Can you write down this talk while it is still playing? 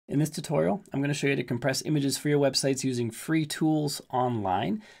In this tutorial, I'm going to show you how to compress images for your websites using free tools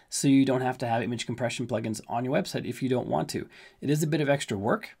online, so you don't have to have image compression plugins on your website if you don't want to. It is a bit of extra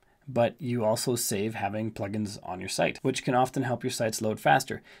work, but you also save having plugins on your site, which can often help your sites load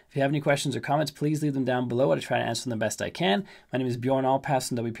faster. If you have any questions or comments, please leave them down below. I'll try to answer them the best I can. My name is Bjorn Allpass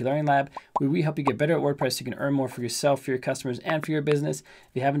from WP Learning Lab, where we help you get better at WordPress so you can earn more for yourself, for your customers, and for your business.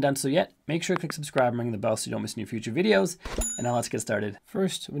 If you haven't done so yet, make sure to click subscribe and ring the bell so you don't miss any future videos. And now let's get started.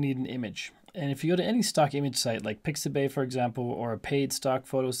 First, we need an image. And if you go to any stock image site like Pixabay, for example, or a paid stock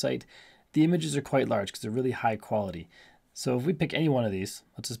photo site, the images are quite large because they're really high quality. So if we pick any one of these,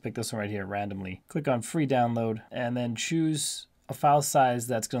 let's just pick this one right here randomly, click on free download, and then choose a file size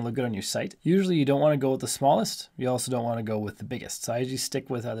that's going to look good on your site. Usually you don't want to go with the smallest. You also don't want to go with the biggest. So I usually stick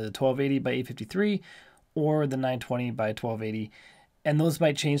with either the 1280 by 853 or the 920 by 1280. And those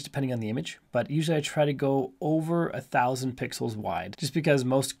might change depending on the image, but usually I try to go over 1,000 pixels wide, just because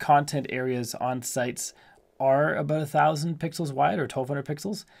most content areas on sites are about 1,000 pixels wide or 1,200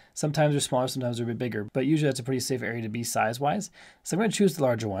 pixels. Sometimes they're smaller, sometimes they're a bit bigger, but usually that's a pretty safe area to be size-wise. So I'm going to choose the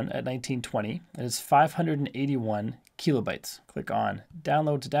larger one at 1920, and it's 581 kilobytes. Click on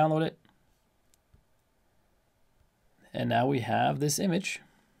download to download it. And now we have this image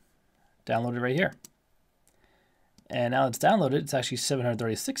downloaded right here. And now it's downloaded, it's actually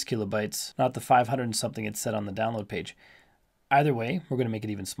 736 kilobytes, not the 500 and something it said on the download page. Either way, we're going to make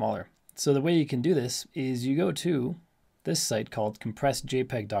it even smaller. So the way you can do this is you go to this site called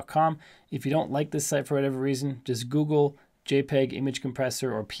compressedjpeg.com. If you don't like this site for whatever reason, just Google JPEG image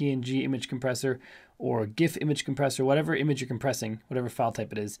compressor or PNG image compressor or GIF image compressor, whatever image you're compressing, whatever file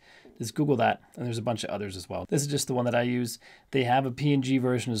type it is, just Google that, and there's a bunch of others as well. This is just the one that I use. They have a PNG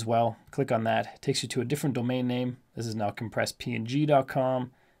version as well. Click on that. It takes you to a different domain name. This is now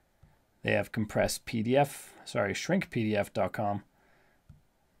compressedpng.com. They have shrinkpdf.com.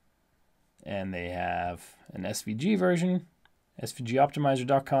 And they have an SVG version,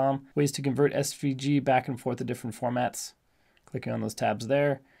 svgoptimizer.com, ways to convert SVG back and forth to different formats. Clicking on those tabs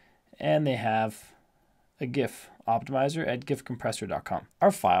there. And they have a GIF optimizer at gifcompressor.com.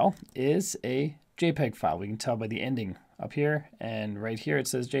 Our file is a JPEG file. We can tell by the ending up here, and right here it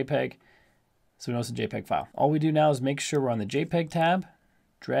says JPEG, so we know it's a JPEG file. All we do now is make sure we're on the JPEG tab,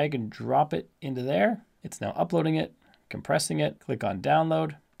 drag and drop it into there. It's now uploading it, compressing it, click on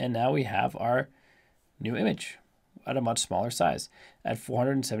download, and now we have our new image at a much smaller size at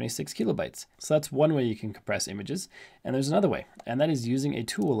 476 kilobytes. So that's one way you can compress images. And there's another way, and that is using a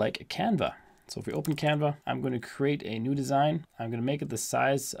tool like Canva. So if we open Canva, I'm going to create a new design. I'm going to make it the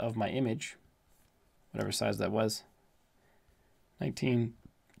size of my image, whatever size that was,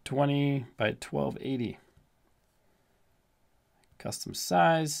 1920 by 1280. Custom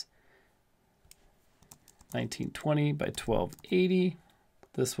size, 1920 by 1280.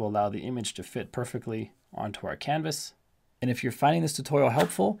 This will allow the image to fit perfectly onto our canvas. And if you're finding this tutorial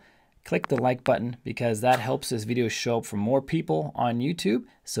helpful, click the like button, because that helps this video show up for more people on YouTube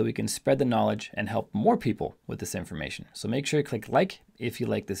so we can spread the knowledge and help more people with this information. So make sure you click like if you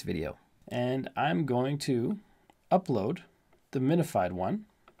like this video. And I'm going to upload the minified one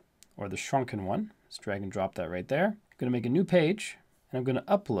or the shrunken one. Let's drag and drop that right there. I'm going to make a new page and I'm going to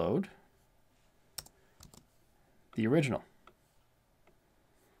upload the original.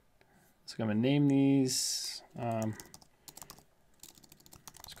 So I'm going to name these, let's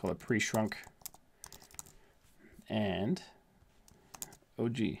call it pre-shrunk and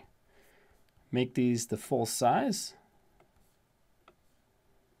OG. Make these the full size.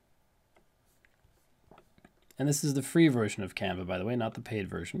 And this is the free version of Canva, by the way, not the paid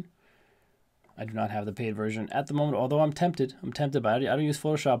version. I do not have the paid version at the moment, although I'm tempted. By it. I don't use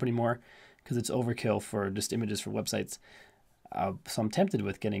Photoshop anymore because it's overkill for just images for websites. So I'm tempted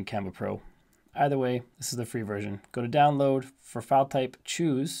with getting Canva Pro. Either way, this is the free version. Go to download. For file type,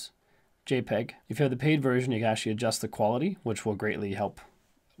 choose JPEG. If you have the paid version, you can actually adjust the quality, which will greatly help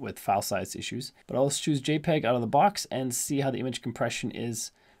with file size issues. But I'll just choose JPEG out of the box and see how the image compression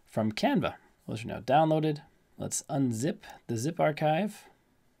is from Canva. Those are now downloaded. Let's unzip the zip archive.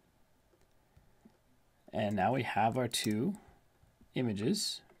 And now we have our two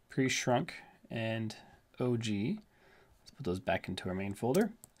images, pre-shrunk and OG. Put those back into our main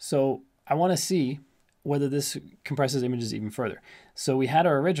folder. So I want to see whether this compresses images even further. So we had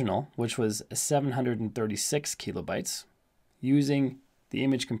our original, which was 736 kilobytes. Using the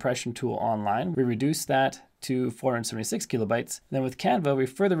image compression tool online, we reduced that to 476 kilobytes. Then with Canva, we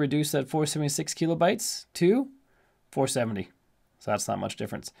further reduced that 476 kilobytes to 470. So that's not much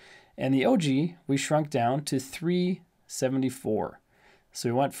difference. And the OG, we shrunk down to 374. So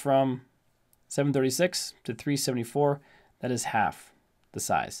we went from 736 to 374. That is half. the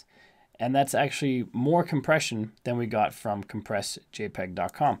size. And that's actually more compression than we got from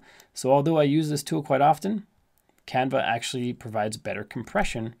compressjpeg.com. So although I use this tool quite often, Canva actually provides better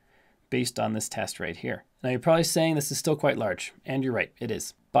compression based on this test right here. Now you're probably saying this is still quite large, and you're right, it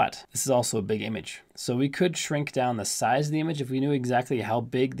is. But this is also a big image. So we could shrink down the size of the image if we knew exactly how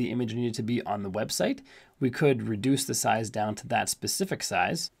big the image needed to be on the website. We could reduce the size down to that specific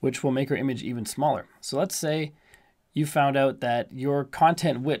size, which will make our image even smaller. So let's say you found out that your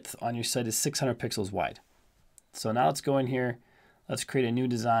content width on your site is 600 pixels wide. So now let's go in here, let's create a new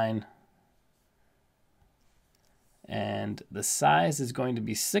design. And the size is going to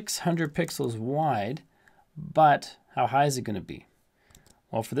be 600 pixels wide, but how high is it going to be?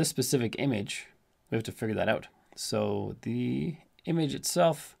 Well, for this specific image, we have to figure that out. So the image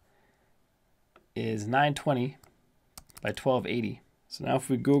itself is 920 by 1280. So now if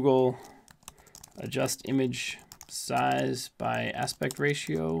we Google adjust image size by aspect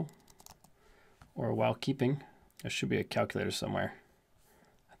ratio or while keeping, there should be a calculator somewhere.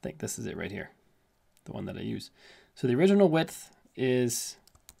 I think this is it right here, the one that I use. So the original width is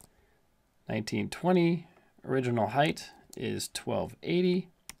 1920, original height is 1280.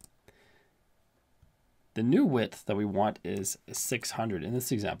 The new width that we want is 600 in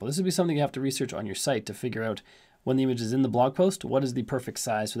this example. This would be something you have to research on your site to figure out when the image is in the blog post, what is the perfect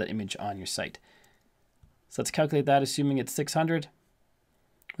size for that image on your site. So let's calculate that, assuming it's 600.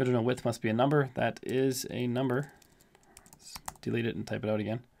 Original width must be a number. That is a number. Let's delete it and type it out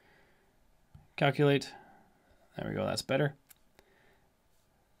again. Calculate. There we go, that's better.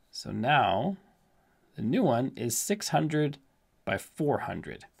 So now the new one is 600 by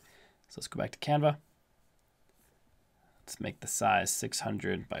 400. So let's go back to Canva. Let's make the size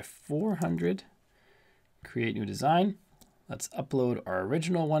 600 by 400. Create new design. Let's upload our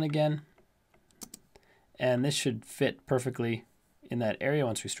original one again. And this should fit perfectly in that area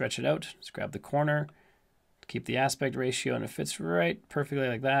once we stretch it out. Just grab the corner, keep the aspect ratio, and it fits right perfectly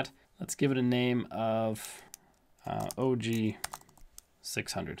like that. Let's give it a name of OG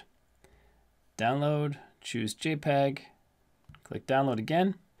 600. Download, choose JPEG, click download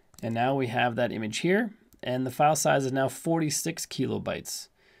again, and now we have that image here, and the file size is now 46 kilobytes,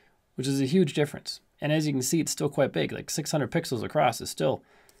 which is a huge difference. And as you can see, it's still quite big, like 600 pixels across is still,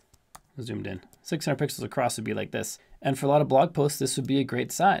 zoomed in, 600 pixels across would be like this. And for a lot of blog posts, this would be a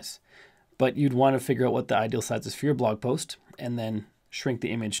great size, but you'd want to figure out what the ideal size is for your blog post, and then shrink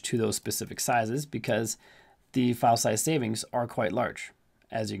the image to those specific sizes, because the file size savings are quite large,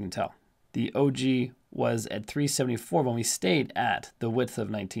 as you can tell. The OG was at 374 when we stayed at the width of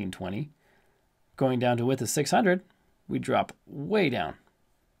 1920. Going down to width of 600, we drop way down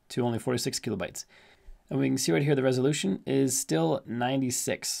to only 46 kilobytes. And we can see right here the resolution is still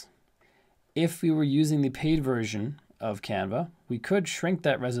 96. If we were using the paid version of Canva, we could shrink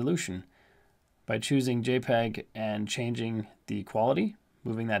that resolution by choosing JPEG and changing the quality,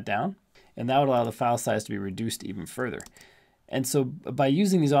 moving that down, and that would allow the file size to be reduced even further. And so by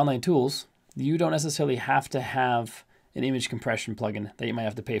using these online tools, you don't necessarily have to have an image compression plugin that you might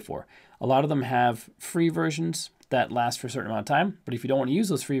have to pay for. A lot of them have free versions that last for a certain amount of time, but if you don't want to use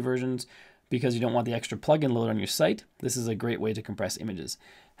those free versions because you don't want the extra plugin load on your site, this is a great way to compress images.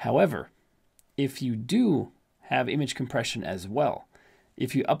 However, if you do have image compression as well,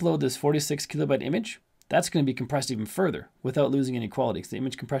 if you upload this 46 kilobyte image, that's going to be compressed even further without losing any quality, because the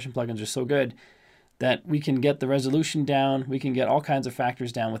image compression plugins are so good that we can get the resolution down, we can get all kinds of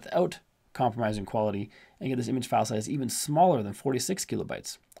factors down without compromising quality, and get this image file size even smaller than 46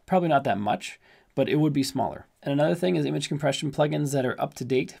 kilobytes. Probably not that much, but it would be smaller. And another thing is image compression plugins that are up to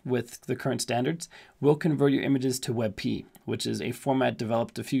date with the current standards will convert your images to WebP, which is a format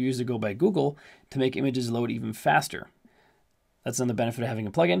developed a few years ago by Google to make images load even faster. That's another benefit of having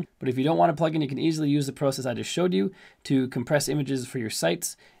a plugin. But if you don't want a plugin, you can easily use the process I just showed you to compress images for your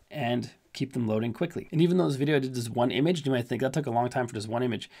sites and keep them loading quickly. And even though this video did just one image, you might think that took a long time for just one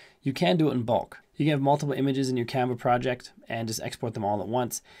image. You can do it in bulk. You can have multiple images in your Canva project and just export them all at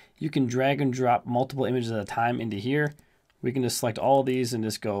once. You can drag and drop multiple images at a time into here. We can just select all of these and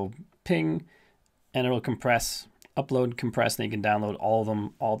just go ping, and it'll compress, upload, compress, and you can download all of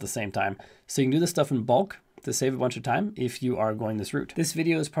them all at the same time. So you can do this stuff in bulk to save a bunch of time if you are going this route. This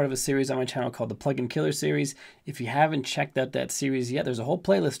video is part of a series on my channel called the Plugin Killer series. If you haven't checked out that series yet, there's a whole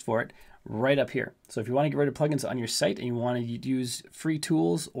playlist for it right up here. So if you want to get rid of plugins on your site and you want to use free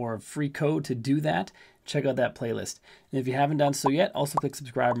tools or free code to do that, check out that playlist. And if you haven't done so yet, also click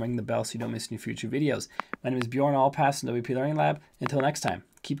subscribe and ring the bell so you don't miss any future videos. My name is Bjorn Allpass from WP Learning Lab. Until next time,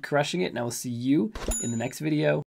 keep crushing it, and I will see you in the next video.